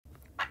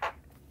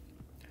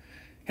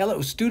Hello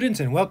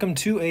students and welcome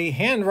to a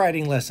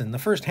handwriting lesson, the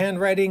first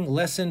handwriting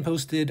lesson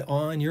posted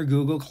on your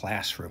Google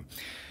Classroom.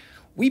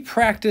 We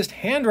practiced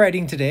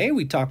handwriting today.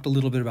 We talked a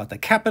little bit about the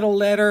capital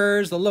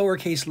letters, the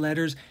lowercase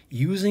letters,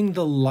 using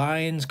the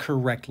lines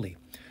correctly.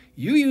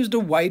 You used a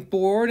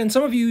whiteboard and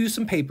some of you used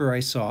some paper I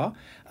saw.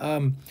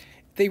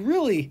 They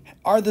really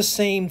are the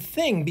same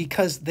thing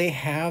because they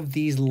have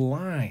these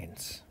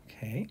lines,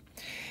 okay?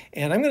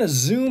 And I'm going to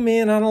zoom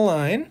in on a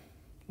line,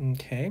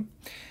 okay?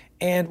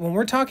 And when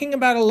we're talking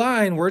about a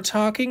line, we're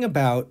talking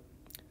about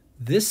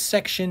this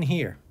section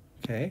here,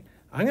 okay?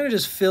 I'm going to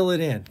just fill it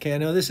in, okay? I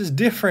know this is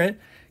different.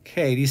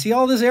 Okay, do you see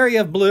all this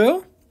area of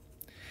blue?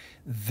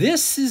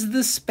 This is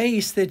the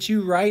space that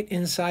you write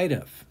inside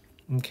of,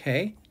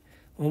 okay?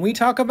 When we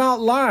talk about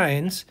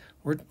lines,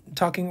 we're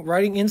talking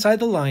writing inside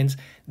the lines.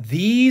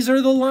 These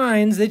are the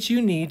lines that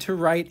you need to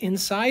write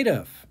inside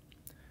of,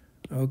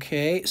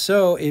 okay?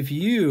 So if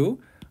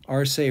you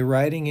are, say,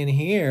 writing in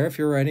here, if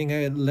you're writing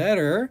a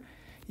letter,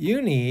 you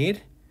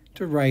need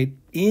to write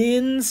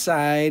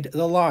inside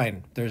the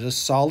line. There's a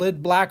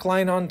solid black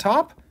line on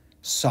top,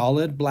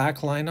 solid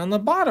black line on the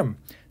bottom.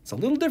 It's a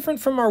little different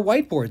from our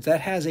whiteboards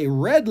that has a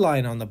red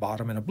line on the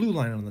bottom and a blue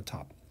line on the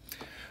top.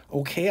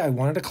 Okay, I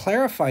wanted to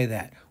clarify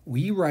that.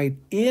 We write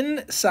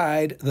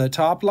inside the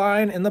top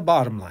line and the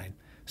bottom line.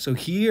 So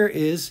here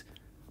is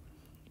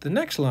the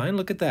next line.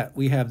 Look at that.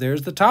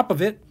 There's the top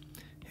of it.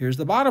 Here's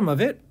the bottom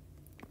of it.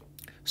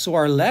 So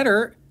our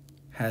letter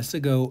has to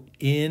go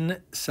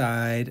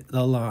inside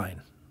the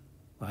line,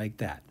 like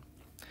that.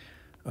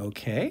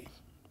 Okay,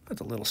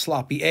 that's a little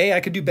sloppy A. I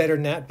could do better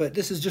than that, but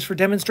this is just for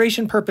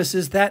demonstration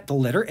purposes that the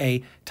letter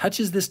A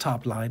touches this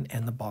top line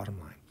and the bottom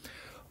line.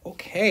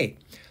 Okay,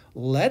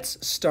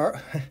 let's start.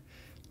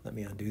 Let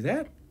me undo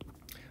that.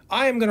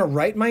 I am going to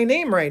write my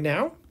name right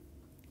now.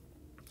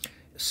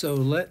 So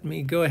let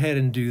me go ahead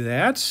and do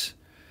that.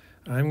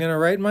 I'm going to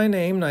write my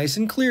name nice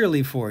and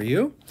clearly for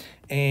you.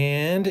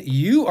 And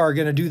you are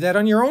going to do that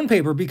on your own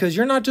paper because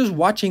you're not just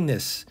watching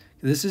this.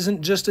 This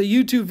isn't just a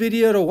YouTube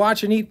video to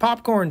watch and eat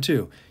popcorn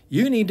to.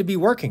 You need to be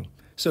working.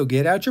 So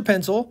get out your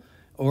pencil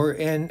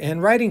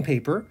and writing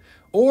paper,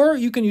 or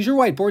you can use your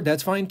whiteboard,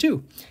 that's fine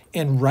too.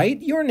 And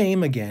write your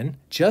name again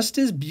just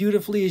as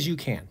beautifully as you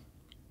can.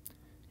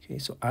 Okay,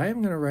 so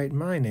I'm going to write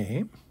my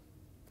name.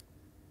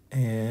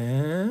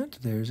 And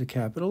there's a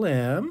capital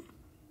M.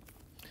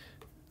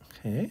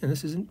 Okay, and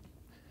this isn't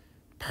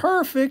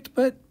perfect,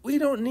 but we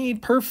don't need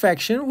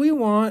perfection. We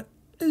want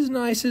as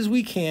nice as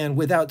we can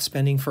without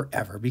spending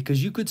forever,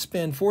 because you could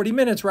spend 40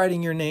 minutes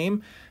writing your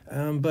name,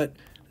 but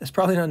that's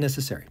probably not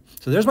necessary.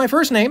 So there's my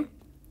first name.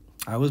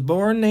 I was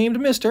born named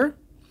Mr.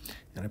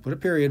 And I put a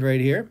period right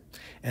here.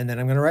 And then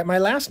I'm going to write my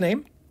last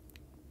name.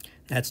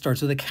 That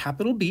starts with a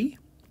capital B.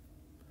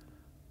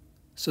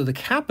 So the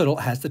capital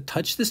has to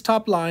touch this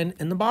top line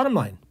and the bottom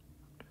line.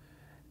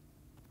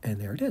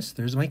 And there it is.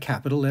 There's my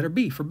capital letter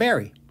B for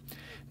Barry.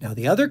 Now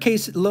the other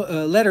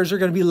letters are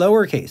going to be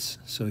lowercase.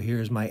 So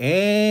here's my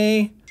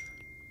A,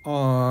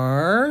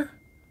 R,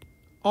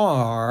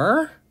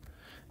 R,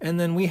 and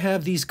then we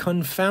have these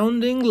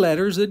confounding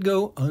letters that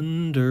go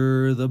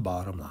under the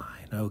bottom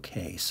line.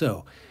 Okay,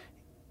 so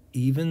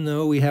even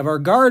though we have our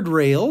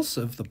guardrails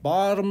of the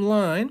bottom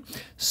line,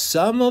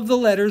 some of the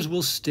letters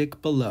will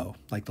stick below,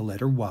 like the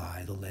letter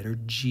Y, the letter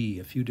G,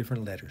 a few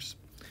different letters.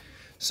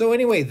 So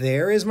anyway,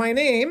 there is my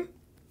name.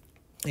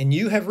 And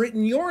you have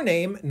written your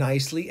name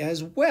nicely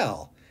as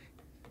well.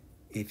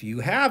 If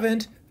you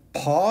haven't,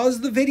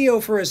 pause the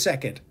video for a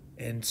second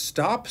and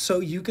stop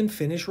so you can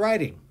finish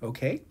writing,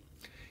 okay?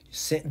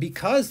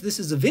 Because this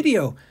is a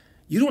video,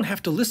 you don't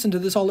have to listen to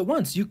this all at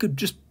once. You could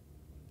just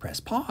press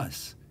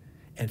pause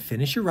and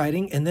finish your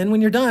writing, and then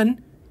when you're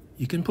done,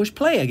 you can push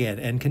play again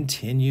and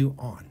continue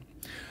on.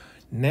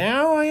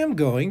 Now I am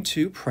going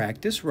to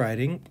practice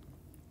writing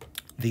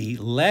the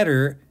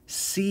letter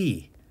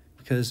C,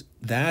 because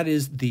that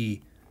is the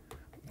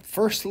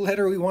first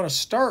letter we want to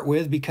start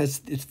with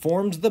because it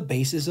forms the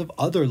basis of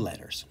other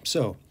letters.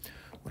 So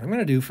what I'm going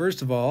to do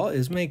first of all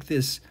is make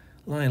this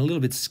line a little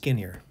bit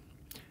skinnier.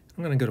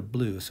 I'm going to go to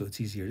blue so it's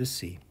easier to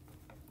see.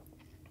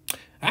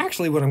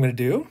 Actually, what I'm going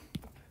to do,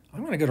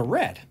 I'm going to go to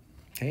red,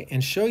 okay,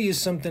 and show you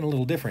something a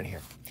little different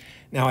here.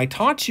 Now, I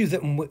taught you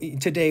that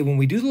today when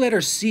we do the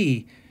letter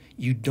C,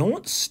 you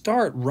don't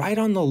start right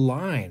on the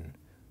line.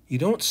 You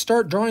don't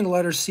start drawing the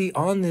letter C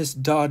on this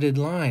dotted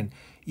line.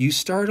 You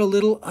start a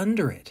little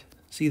under it.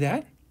 See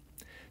that?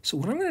 So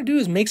what I'm going to do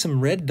is make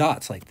some red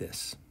dots like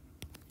this,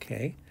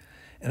 okay?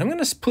 And I'm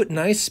going to put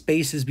nice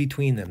spaces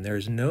between them.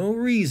 There's no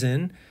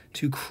reason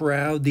to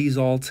crowd these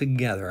all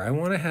together. I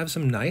want to have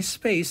some nice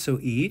space so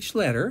each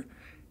letter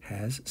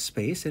has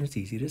space and it's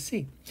easy to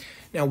see.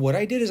 Now what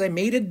I did is I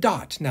made a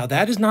dot. Now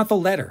that is not the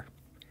letter.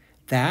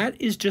 That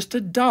is just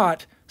a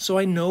dot so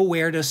I know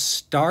where to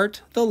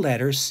start the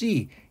letter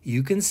C.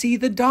 You can see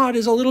the dot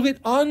is a little bit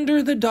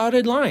under the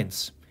dotted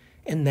lines.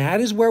 And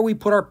that is where we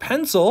put our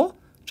pencil,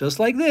 just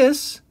like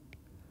this,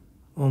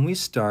 when we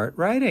start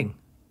writing.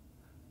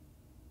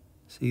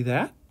 See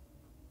that?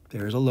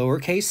 There's a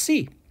lowercase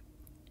c.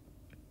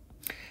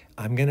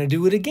 I'm going to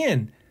do it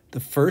again. the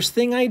first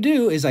thing I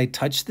do is I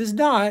touch this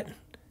dot,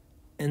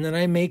 and then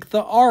I make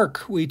the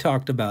arc we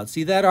talked about.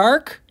 See that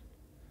arc?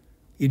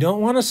 You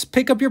don't want to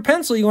pick up your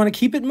pencil. You want to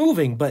keep it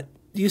moving. But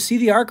do you see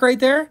the arc right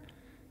there?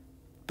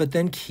 But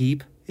then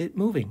keep it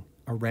moving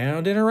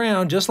around and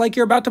around, just like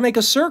you're about to make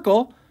a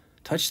circle.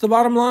 Touch the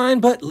bottom line,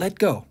 but let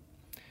go.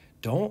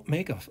 Don't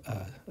make a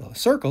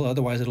circle,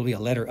 otherwise it'll be a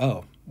letter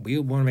O. We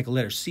want to make a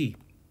letter C.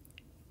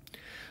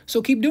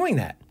 So keep doing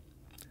that.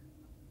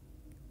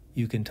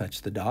 You can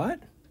touch the dot,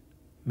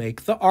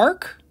 make the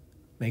arc,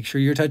 make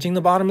sure you're touching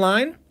the bottom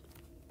line,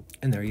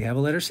 and there you have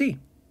a letter C.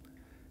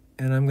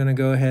 And I'm going to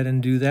go ahead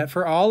and do that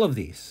for all of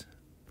these.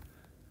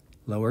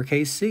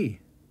 Lowercase c,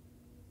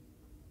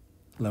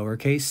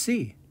 lowercase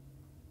c,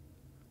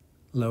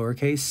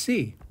 lowercase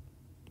c,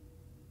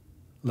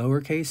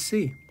 lowercase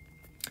c.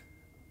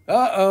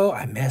 Uh-oh,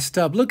 I messed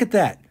up. Look at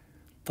that.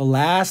 The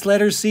last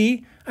letter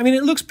C, I mean,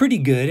 it looks pretty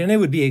good, and it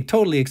would be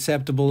totally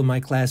acceptable in my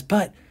class,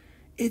 but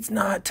it's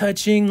not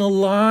touching the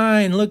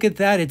line. Look at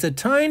that. It's a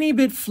tiny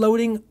bit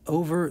floating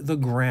over the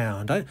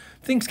ground.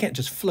 Things can't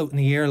just float in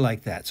the air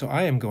like that, so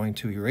I am going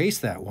to erase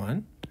that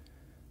one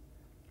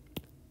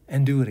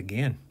and do it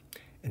again.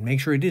 And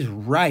make sure it is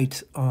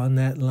right on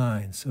that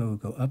line. So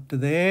go up to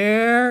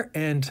there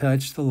and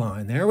touch the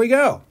line. There we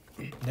go.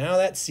 Now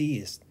that C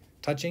is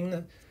touching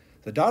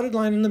the dotted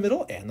line in the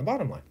middle and the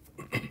bottom line.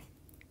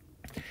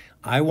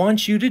 I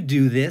want you to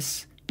do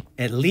this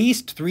at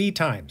least 3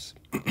 times.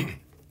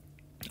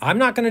 I'm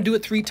not going to do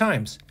it 3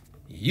 times.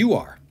 You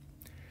are.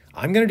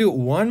 I'm going to do it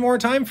one more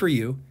time for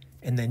you,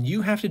 and then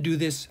you have to do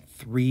this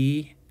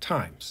 3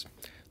 times.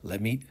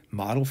 Let me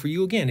model for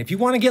you again. If you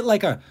want to get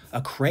like a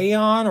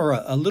crayon or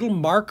a little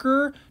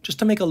marker just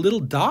to make a little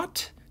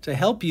dot to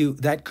help you,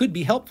 that could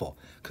be helpful.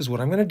 Because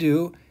what I'm going to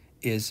do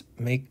is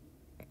make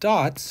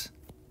dots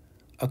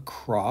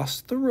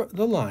across the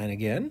line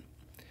again,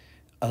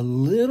 a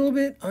little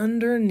bit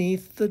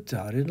underneath the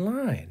dotted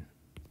line.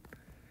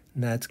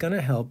 And that's going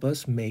to help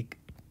us make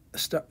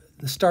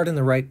start in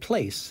the right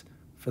place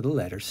for the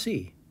letter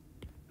C.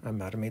 I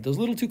might have made those a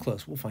little too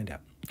close. We'll find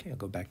out. Okay, I'll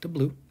go back to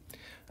blue.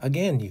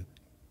 Again, you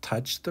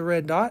touch the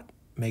red dot,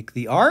 make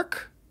the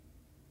arc,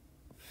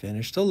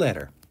 finish the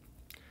letter.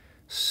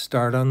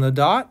 Start on the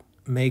dot,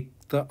 make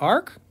the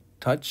arc,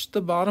 touch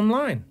the bottom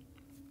line.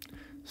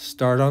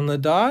 Start on the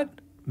dot,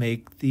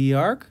 make the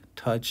arc,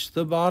 touch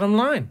the bottom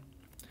line.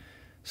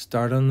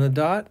 Start on the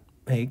dot,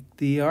 make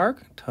the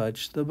arc,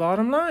 touch the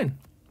bottom line.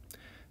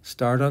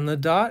 Start on the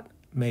dot,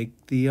 make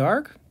the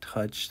arc,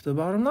 touch the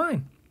bottom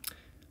line.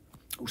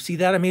 See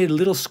that? I made it a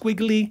little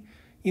squiggly.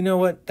 You know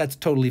what? That's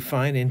totally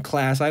fine. In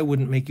class, I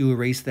wouldn't make you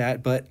erase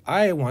that, but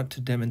I want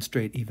to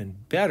demonstrate even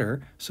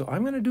better, so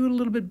I'm going to do it a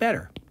little bit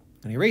better.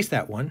 And erase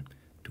that one.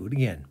 Do it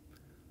again.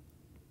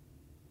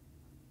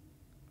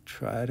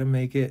 Try to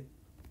make it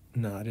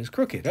not as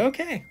crooked.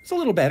 Okay, it's a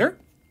little better.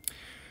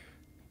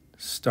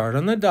 Start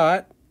on the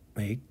dot,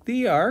 make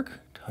the arc,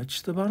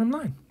 touch the bottom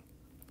line.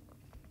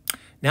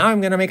 Now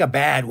I'm going to make a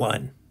bad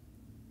one.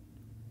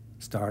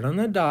 Start on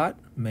the dot,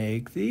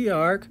 make the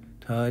arc,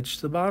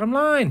 touch the bottom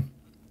line.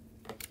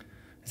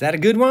 Is that a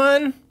good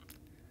one?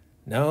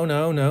 No,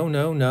 no, no,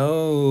 no,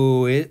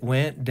 no. It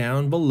went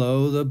down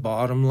below the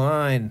bottom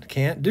line.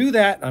 Can't do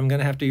that. I'm going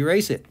to have to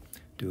erase it.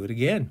 Do it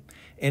again.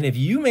 And if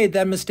you made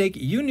that mistake,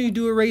 you need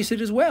to erase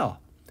it as well.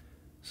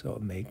 So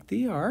make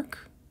the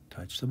arc,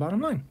 touch the bottom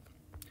line.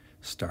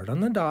 Start on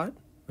the dot,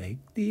 make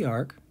the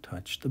arc,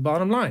 touch the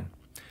bottom line.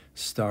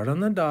 Start on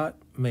the dot,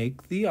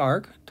 make the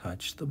arc,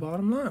 touch the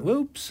bottom line.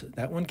 Whoops,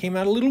 that one came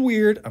out a little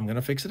weird. I'm going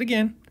to fix it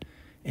again.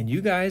 And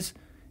you guys,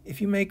 if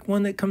you make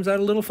one that comes out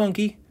a little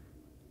funky,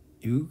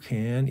 you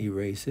can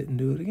erase it and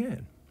do it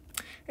again.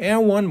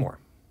 And one more.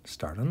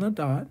 Start on the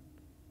dot,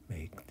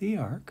 make the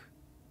arc,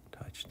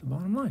 touch the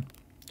bottom line.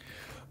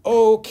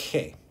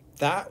 Okay,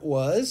 that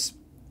was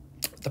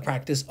the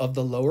practice of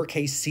the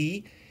lowercase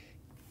c.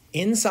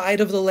 Inside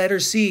of the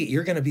letter C,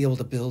 you're going to be able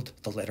to build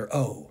the letter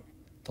O,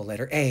 the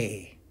letter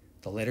A,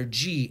 the letter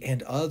G,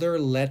 and other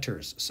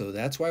letters. So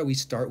that's why we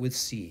start with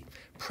C.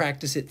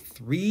 Practice it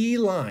 3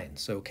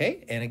 lines,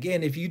 okay? And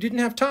again, if you didn't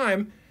have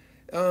time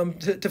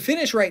to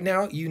finish right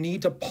now, you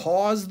need to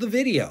pause the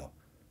video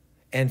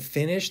and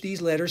finish these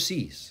letter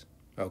C's,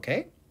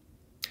 okay?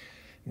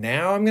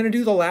 Now I'm going to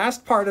do the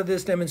last part of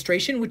this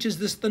demonstration, which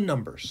is the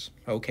numbers,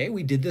 okay?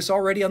 We did this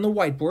already on the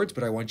whiteboards,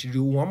 but I want you to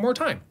do it one more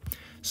time.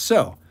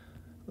 So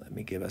let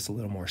me give us a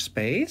little more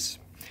space.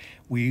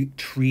 We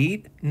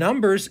treat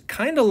numbers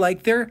kind of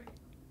like they're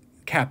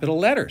capital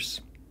letters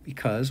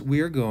because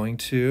we are going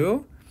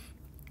to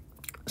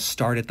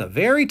start at the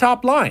very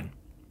top line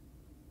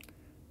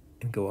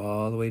and go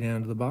all the way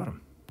down to the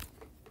bottom.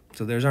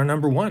 So there's our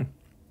number 1.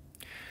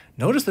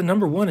 Notice the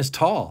number 1 is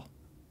tall.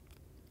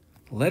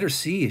 The letter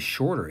C is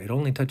shorter. It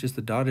only touches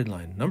the dotted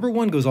line. Number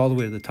 1 goes all the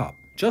way to the top,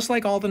 just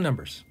like all the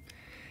numbers.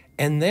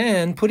 And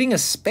then putting a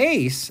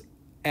space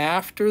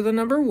after the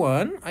number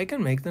 1, I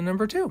can make the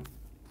number 2.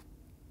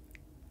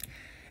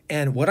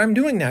 And what I'm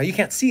doing now, you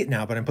can't see it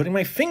now, but I'm putting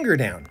my finger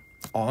down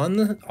on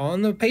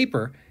the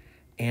paper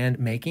and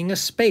making a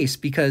space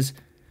because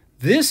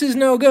this is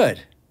no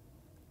good.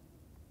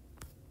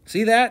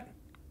 See that?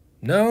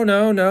 No,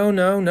 no, no,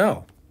 no,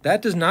 no.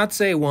 That does not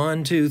say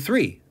 1, 2,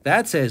 3.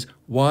 That says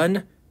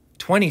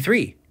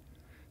 123.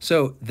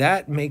 So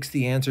that makes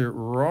the answer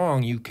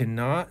wrong. You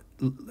cannot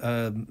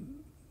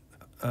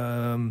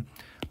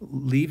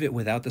leave it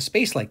without the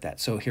space like that.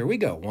 So here we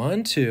go.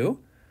 1, 2,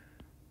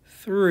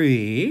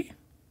 3.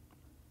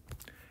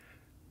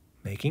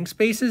 Making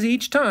spaces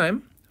each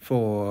time.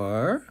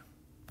 4,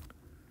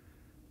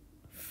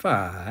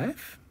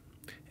 5.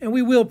 And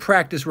we will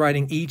practice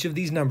writing each of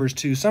these numbers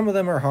too. Some of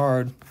them are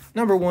hard.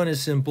 Number 1 is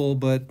simple,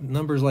 but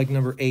numbers like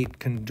number 8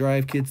 can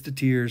drive kids to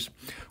tears.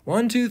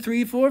 1, 2,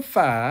 3, 4,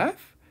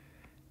 5,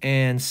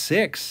 and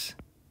 6.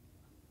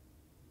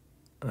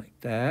 Like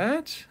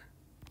that.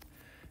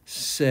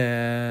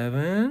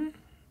 7,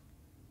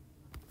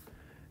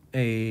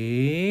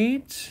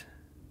 8,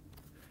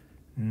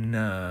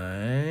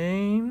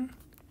 9,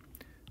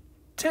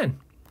 10.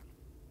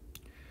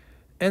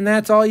 And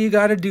that's all you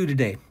got to do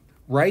today.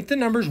 Write the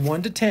numbers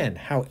 1 to 10.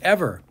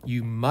 However,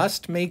 you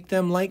must make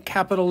them like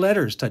capital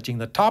letters, touching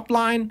the top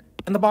line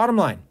and the bottom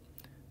line.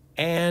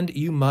 And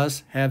you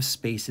must have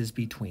spaces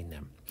between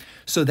them.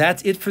 So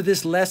that's it for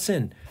this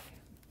lesson.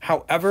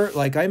 However,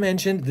 like I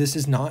mentioned, this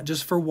is not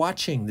just for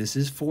watching. This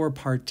is for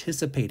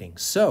participating.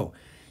 So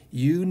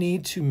you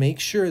need to make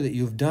sure that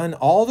you've done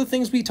all the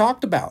things we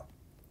talked about,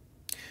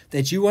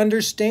 that you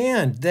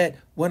understand that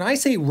when I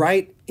say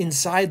write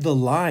inside the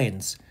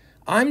lines,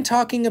 I'm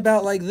talking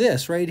about like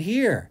this right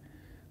here.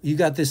 You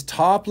got this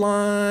top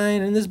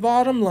line and this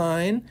bottom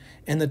line,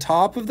 and the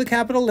top of the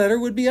capital letter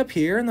would be up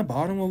here and the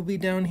bottom will be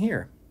down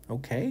here.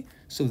 Okay,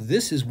 so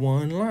this is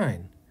one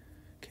line.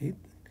 Okay,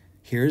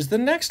 here's the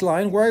next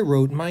line where I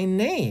wrote my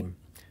name,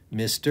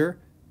 Mr.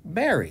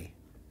 Barry.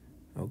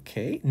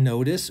 Okay,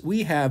 notice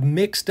we have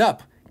mixed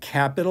up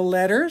capital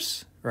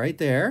letters right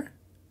there.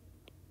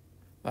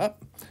 Oh,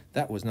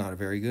 that was not a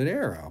very good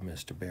arrow,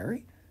 Mr.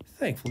 Barry.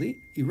 Thankfully,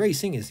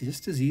 erasing is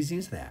just as easy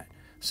as that.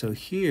 So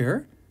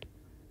here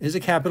is a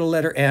capital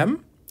letter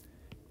M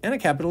and a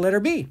capital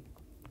letter B.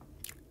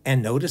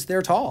 And notice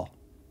they're tall.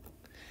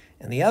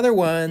 And the other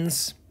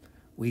ones,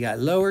 we got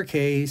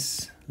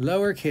lowercase,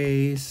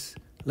 lowercase,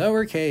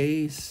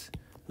 lowercase,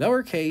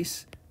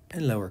 lowercase,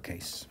 and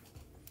lowercase.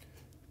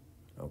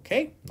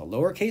 Okay, the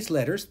lowercase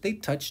letters, they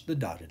touch the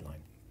dotted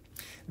line.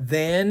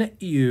 Then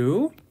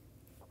you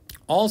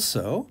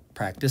also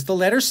practice the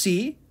letter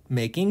C,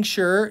 making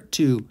sure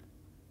to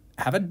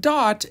have a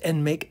dot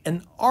and make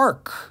an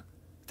arc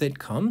that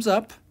comes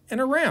up and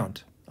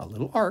around, a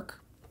little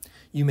arc.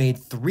 You made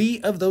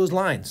 3 of those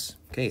lines.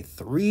 Okay,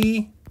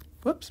 3,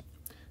 whoops.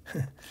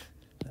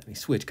 Let me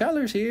switch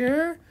colors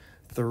here.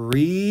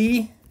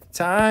 3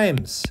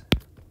 times.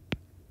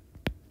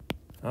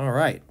 All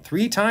right,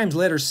 3 times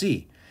letter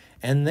C.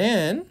 And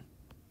then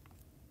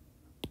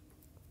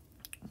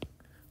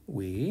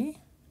we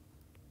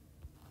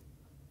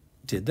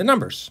did the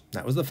numbers.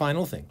 That was the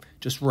final thing.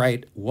 Just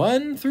write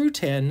 1 through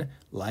 10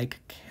 like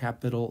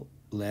capital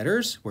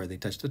letters where they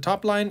touch the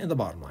top line and the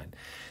bottom line.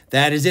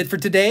 That is it for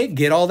today.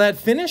 Get all that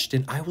finished,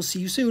 and I will see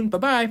you soon.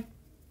 Bye-bye.